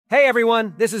Hey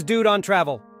everyone, this is Dude on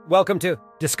Travel. Welcome to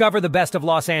Discover the Best of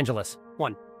Los Angeles.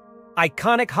 1.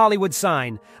 Iconic Hollywood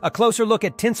sign, a closer look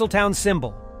at Tinseltown's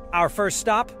symbol. Our first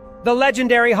stop? The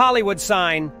legendary Hollywood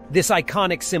sign. This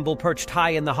iconic symbol perched high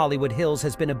in the Hollywood Hills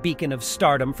has been a beacon of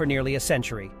stardom for nearly a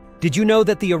century. Did you know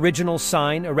that the original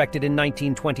sign, erected in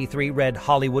 1923, read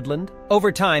Hollywoodland?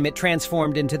 Over time, it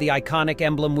transformed into the iconic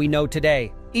emblem we know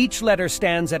today. Each letter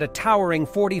stands at a towering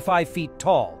 45 feet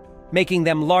tall, making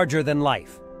them larger than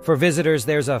life. For visitors,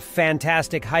 there's a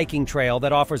fantastic hiking trail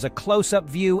that offers a close-up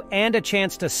view and a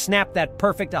chance to snap that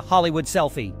perfect Hollywood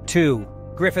selfie. 2.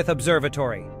 Griffith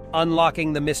Observatory,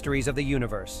 unlocking the mysteries of the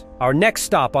universe. Our next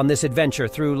stop on this adventure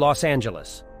through Los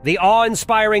Angeles, the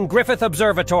awe-inspiring Griffith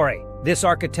Observatory. This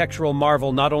architectural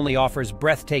marvel not only offers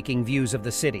breathtaking views of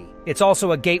the city, it's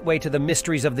also a gateway to the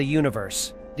mysteries of the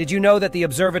universe. Did you know that the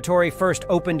observatory first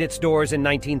opened its doors in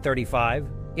 1935?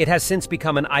 It has since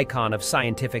become an icon of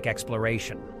scientific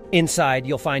exploration. Inside,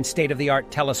 you'll find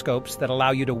state-of-the-art telescopes that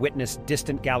allow you to witness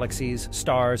distant galaxies,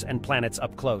 stars, and planets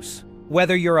up close.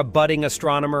 Whether you're a budding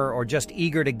astronomer or just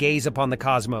eager to gaze upon the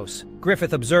cosmos,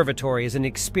 Griffith Observatory is an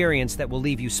experience that will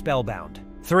leave you spellbound.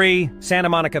 3. Santa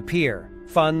Monica Pier.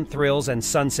 Fun, thrills, and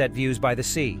sunset views by the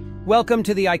sea. Welcome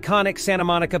to the iconic Santa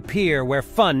Monica Pier, where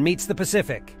fun meets the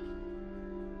Pacific.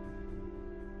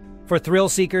 For thrill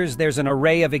seekers, there's an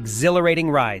array of exhilarating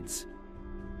rides.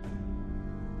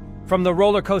 From the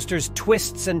roller coaster's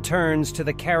twists and turns to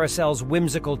the carousel's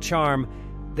whimsical charm,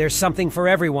 there's something for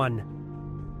everyone.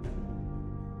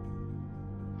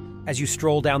 As you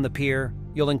stroll down the pier,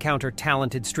 you'll encounter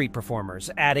talented street performers,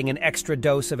 adding an extra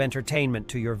dose of entertainment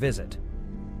to your visit.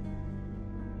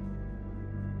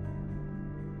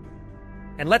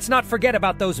 And let's not forget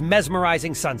about those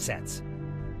mesmerizing sunsets.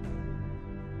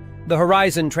 The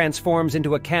horizon transforms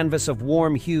into a canvas of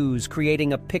warm hues,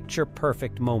 creating a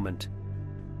picture-perfect moment.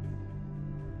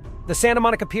 The Santa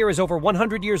Monica Pier is over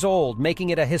 100 years old,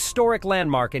 making it a historic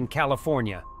landmark in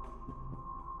California.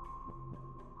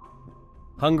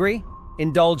 Hungry?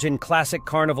 Indulge in classic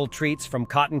carnival treats from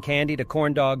cotton candy to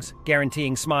corn dogs,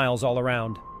 guaranteeing smiles all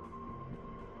around.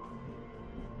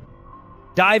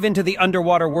 Dive into the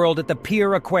underwater world at the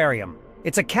Pier Aquarium.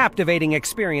 It's a captivating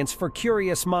experience for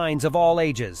curious minds of all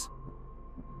ages.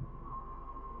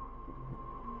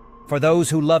 For those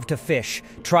who love to fish,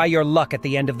 try your luck at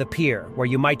the end of the pier, where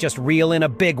you might just reel in a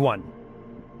big one.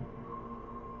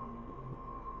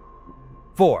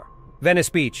 4. Venice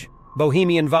Beach.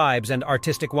 Bohemian vibes and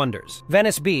artistic wonders.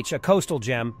 Venice Beach, a coastal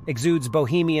gem, exudes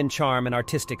bohemian charm and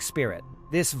artistic spirit.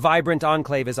 This vibrant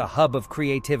enclave is a hub of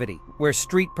creativity, where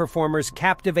street performers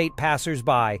captivate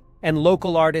passers-by and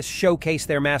local artists showcase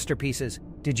their masterpieces.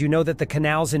 Did you know that the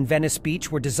canals in Venice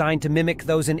Beach were designed to mimic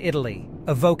those in Italy,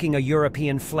 evoking a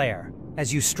European flair?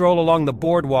 As you stroll along the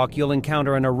boardwalk, you'll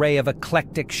encounter an array of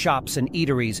eclectic shops and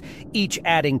eateries, each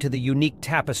adding to the unique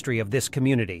tapestry of this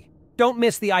community. Don't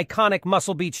miss the iconic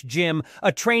Muscle Beach Gym,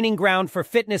 a training ground for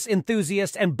fitness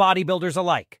enthusiasts and bodybuilders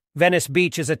alike. Venice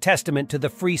Beach is a testament to the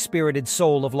free-spirited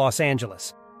soul of Los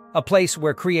Angeles, a place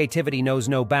where creativity knows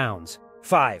no bounds.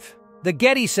 5. The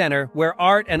Getty Center, where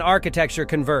art and architecture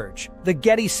converge. The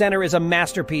Getty Center is a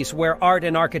masterpiece where art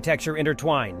and architecture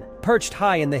intertwine. Perched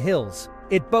high in the hills,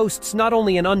 it boasts not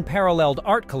only an unparalleled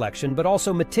art collection, but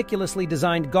also meticulously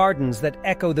designed gardens that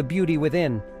echo the beauty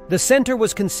within. The center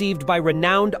was conceived by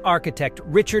renowned architect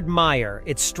Richard Meyer,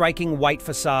 its striking white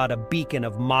facade a beacon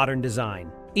of modern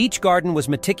design. Each garden was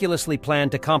meticulously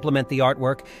planned to complement the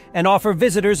artwork and offer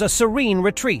visitors a serene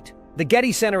retreat. The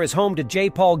Getty Center is home to J.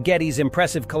 Paul Getty's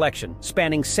impressive collection,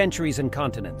 spanning centuries and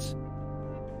continents.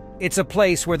 It's a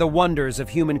place where the wonders of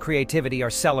human creativity are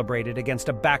celebrated against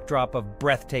a backdrop of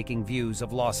breathtaking views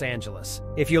of Los Angeles.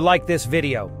 If you like this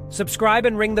video, subscribe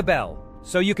and ring the bell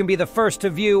so you can be the first to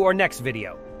view our next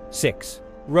video. 6.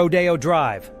 Rodeo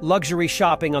Drive, luxury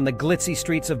shopping on the glitzy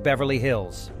streets of Beverly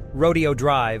Hills. Rodeo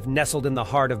Drive, nestled in the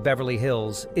heart of Beverly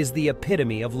Hills, is the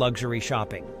epitome of luxury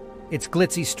shopping. Its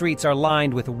glitzy streets are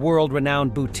lined with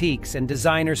world-renowned boutiques and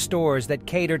designer stores that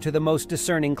cater to the most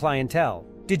discerning clientele.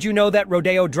 Did you know that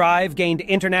Rodeo Drive gained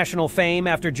international fame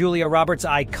after Julia Roberts'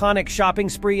 iconic shopping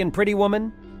spree in Pretty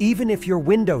Woman? Even if you're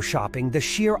window shopping, the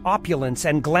sheer opulence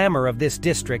and glamour of this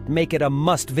district make it a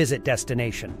must-visit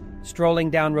destination. Strolling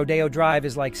down Rodeo Drive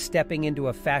is like stepping into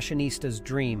a fashionista's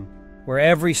dream, where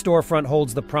every storefront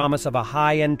holds the promise of a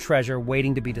high-end treasure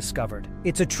waiting to be discovered.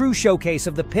 It's a true showcase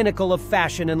of the pinnacle of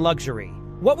fashion and luxury.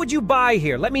 What would you buy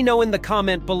here? Let me know in the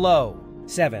comment below.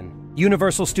 7.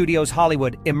 Universal Studios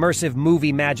Hollywood, immersive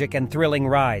movie magic and thrilling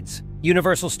rides.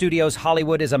 Universal Studios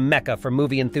Hollywood is a mecca for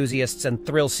movie enthusiasts and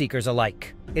thrill seekers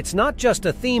alike. It's not just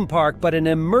a theme park, but an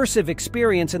immersive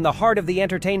experience in the heart of the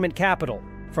entertainment capital.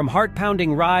 From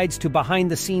heart-pounding rides to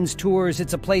behind-the-scenes tours,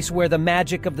 it's a place where the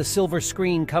magic of the silver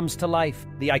screen comes to life.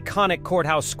 The iconic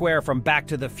courthouse square from Back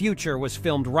to the Future was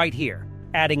filmed right here,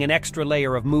 adding an extra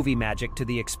layer of movie magic to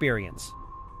the experience.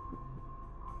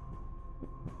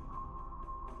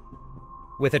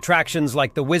 With attractions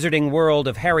like the Wizarding World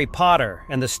of Harry Potter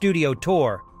and the Studio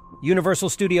Tour, Universal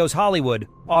Studios Hollywood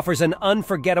offers an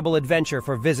unforgettable adventure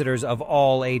for visitors of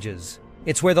all ages.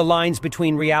 It's where the lines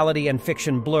between reality and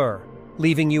fiction blur,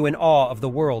 leaving you in awe of the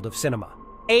world of cinema.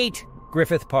 8.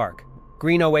 Griffith Park,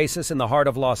 green oasis in the heart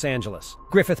of Los Angeles.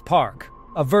 Griffith Park,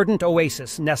 a verdant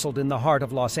oasis nestled in the heart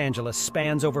of Los Angeles,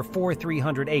 spans over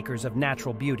 4,300 acres of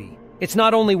natural beauty. It's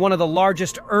not only one of the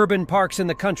largest urban parks in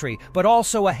the country, but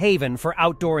also a haven for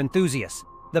outdoor enthusiasts.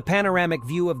 The panoramic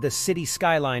view of the city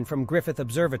skyline from Griffith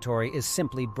Observatory is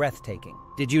simply breathtaking.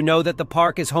 Did you know that the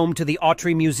park is home to the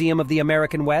Autry Museum of the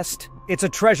American West? It's a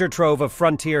treasure trove of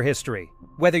frontier history.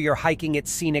 Whether you're hiking its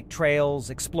scenic trails,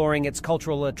 exploring its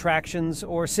cultural attractions,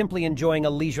 or simply enjoying a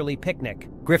leisurely picnic,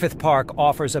 Griffith Park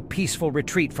offers a peaceful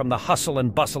retreat from the hustle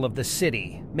and bustle of the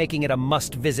city, making it a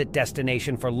must-visit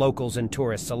destination for locals and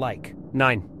tourists alike.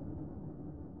 9.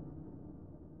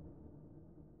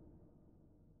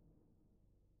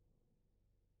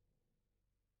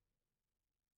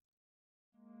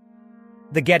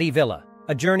 The Getty Villa,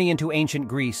 a journey into ancient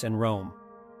Greece and Rome.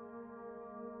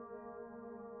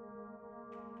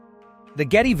 The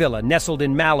Getty Villa, nestled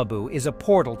in Malibu, is a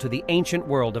portal to the ancient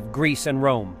world of Greece and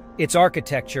Rome. Its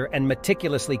architecture and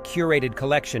meticulously curated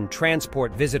collection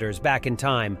transport visitors back in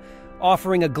time,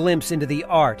 offering a glimpse into the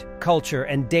art, culture,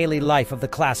 and daily life of the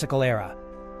classical era.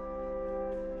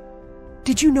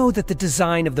 Did you know that the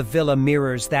design of the villa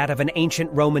mirrors that of an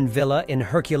ancient Roman villa in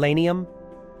Herculaneum?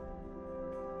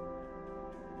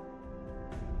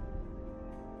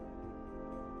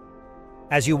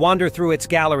 As you wander through its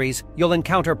galleries, you'll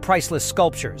encounter priceless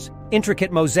sculptures,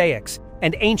 intricate mosaics,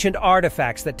 and ancient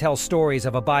artifacts that tell stories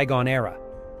of a bygone era.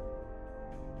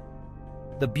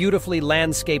 The beautifully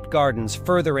landscaped gardens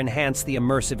further enhance the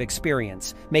immersive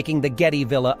experience, making the Getty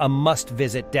Villa a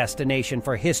must-visit destination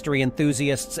for history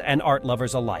enthusiasts and art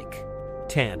lovers alike.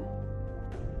 10.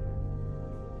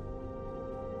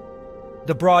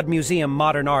 The Broad Museum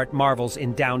Modern Art marvels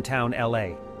in downtown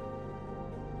LA.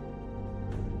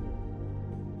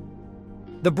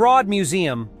 The Broad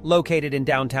Museum, located in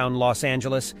downtown Los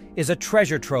Angeles, is a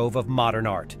treasure trove of modern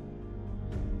art.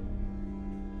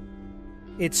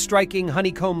 Its striking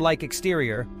honeycomb-like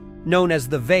exterior, known as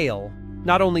the Veil,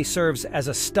 not only serves as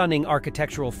a stunning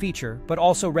architectural feature, but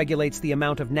also regulates the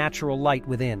amount of natural light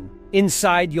within.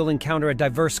 Inside, you'll encounter a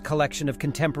diverse collection of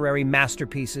contemporary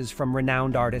masterpieces from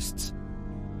renowned artists.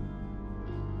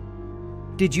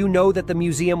 Did you know that the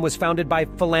museum was founded by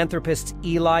philanthropists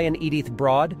Eli and Edith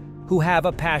Broad, who have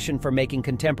a passion for making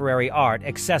contemporary art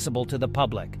accessible to the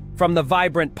public? From the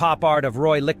vibrant pop art of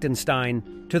Roy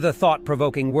Lichtenstein to the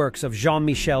thought-provoking works of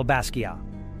Jean-Michel Basquiat.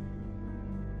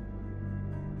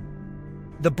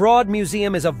 The Broad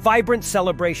Museum is a vibrant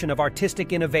celebration of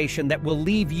artistic innovation that will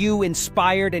leave you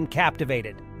inspired and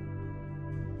captivated.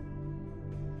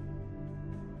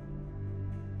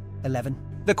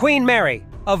 11. The Queen Mary,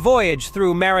 a voyage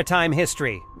through maritime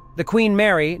history. The Queen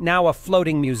Mary, now a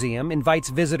floating museum, invites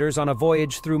visitors on a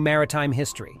voyage through maritime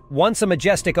history. Once a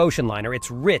majestic ocean liner, it's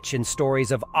rich in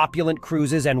stories of opulent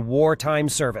cruises and wartime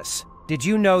service. Did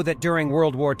you know that during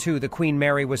World War II, the Queen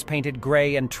Mary was painted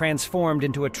gray and transformed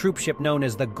into a troopship known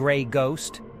as the Grey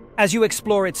Ghost? As you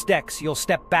explore its decks, you'll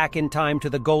step back in time to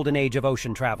the golden age of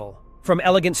ocean travel. From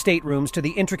elegant staterooms to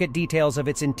the intricate details of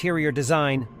its interior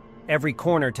design, every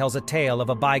corner tells a tale of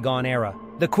a bygone era.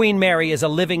 The Queen Mary is a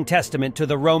living testament to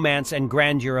the romance and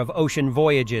grandeur of ocean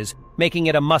voyages, making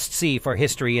it a must-see for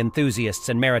history enthusiasts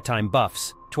and maritime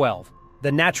buffs. 12.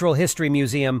 The Natural History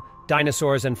Museum,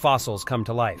 Dinosaurs and Fossils Come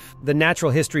to Life. The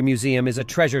Natural History Museum is a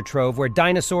treasure trove where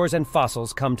dinosaurs and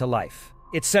fossils come to life.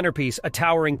 Its centerpiece, a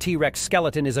towering T-Rex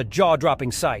skeleton, is a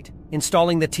jaw-dropping sight.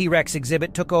 Installing the T-Rex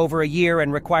exhibit took over a year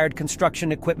and required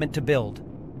construction equipment to build.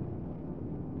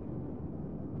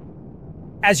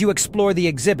 As you explore the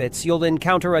exhibits, you'll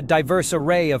encounter a diverse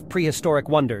array of prehistoric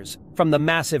wonders, from the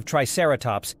massive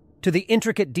Triceratops to the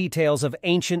intricate details of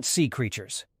ancient sea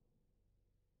creatures.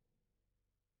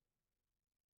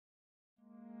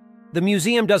 The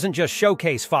museum doesn't just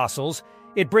showcase fossils,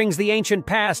 it brings the ancient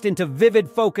past into vivid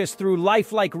focus through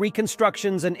lifelike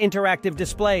reconstructions and interactive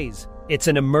displays. It's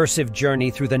an immersive journey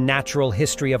through the natural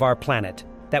history of our planet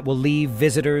that will leave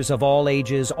visitors of all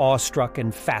ages awestruck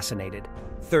and fascinated.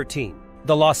 13.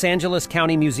 The Los Angeles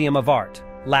County Museum of Art,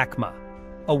 LACMA,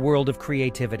 a world of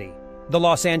creativity. The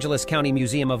Los Angeles County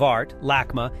Museum of Art,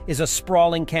 LACMA, is a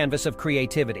sprawling canvas of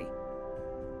creativity.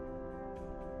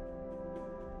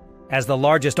 As the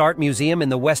largest art museum in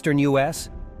the Western U.S.,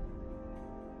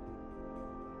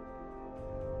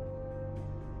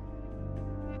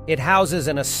 it houses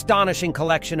an astonishing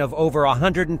collection of over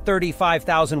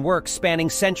 135,000 works spanning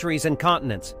centuries and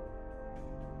continents.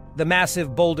 The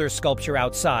massive boulder sculpture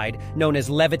outside, known as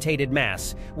Levitated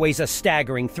Mass, weighs a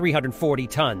staggering 340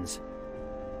 tons.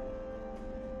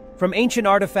 From ancient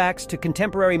artifacts to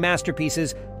contemporary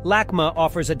masterpieces, LACMA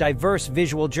offers a diverse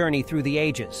visual journey through the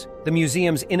ages. The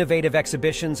museum's innovative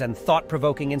exhibitions and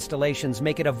thought-provoking installations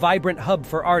make it a vibrant hub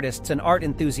for artists and art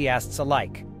enthusiasts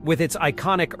alike. With its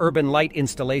iconic urban light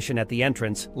installation at the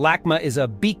entrance, LACMA is a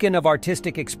beacon of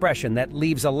artistic expression that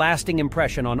leaves a lasting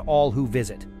impression on all who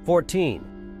visit.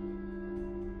 14.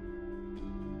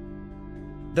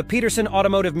 The Peterson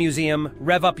Automotive Museum,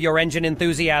 rev up your engine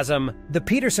enthusiasm. The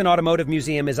Peterson Automotive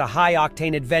Museum is a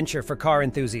high-octane adventure for car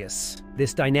enthusiasts.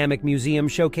 This dynamic museum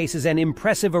showcases an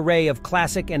impressive array of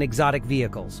classic and exotic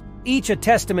vehicles, each a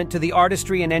testament to the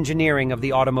artistry and engineering of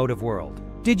the automotive world.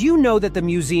 Did you know that the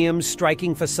museum's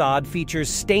striking facade features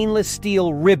stainless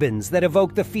steel ribbons that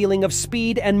evoke the feeling of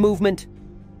speed and movement?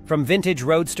 From vintage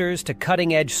roadsters to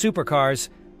cutting-edge supercars,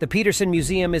 the Peterson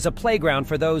Museum is a playground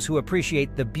for those who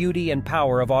appreciate the beauty and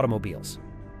power of automobiles.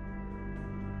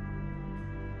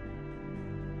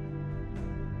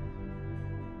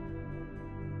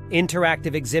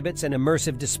 Interactive exhibits and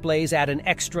immersive displays add an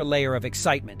extra layer of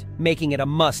excitement, making it a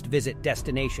must-visit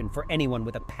destination for anyone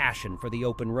with a passion for the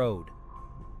open road.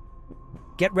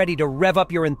 Get ready to rev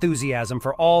up your enthusiasm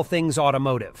for all things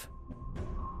automotive.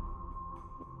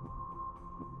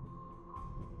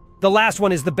 The last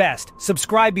one is the best.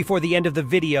 Subscribe before the end of the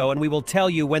video and we will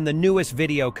tell you when the newest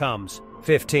video comes.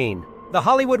 15. The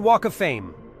Hollywood Walk of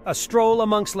Fame, a stroll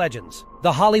amongst legends.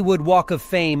 The Hollywood Walk of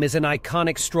Fame is an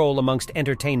iconic stroll amongst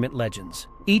entertainment legends.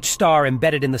 Each star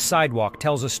embedded in the sidewalk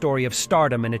tells a story of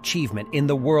stardom and achievement in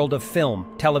the world of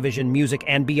film, television, music,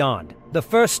 and beyond. The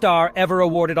first star ever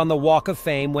awarded on the Walk of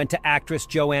Fame went to actress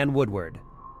Joanne Woodward.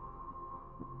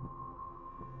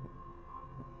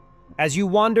 As you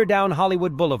wander down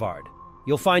Hollywood Boulevard,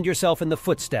 you'll find yourself in the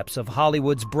footsteps of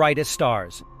Hollywood's brightest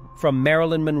stars, from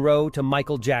Marilyn Monroe to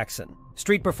Michael Jackson.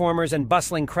 Street performers and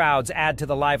bustling crowds add to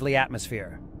the lively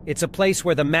atmosphere. It's a place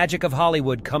where the magic of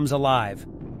Hollywood comes alive,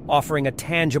 offering a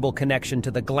tangible connection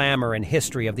to the glamour and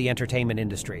history of the entertainment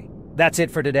industry. That's it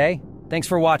for today. Thanks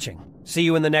for watching. See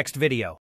you in the next video.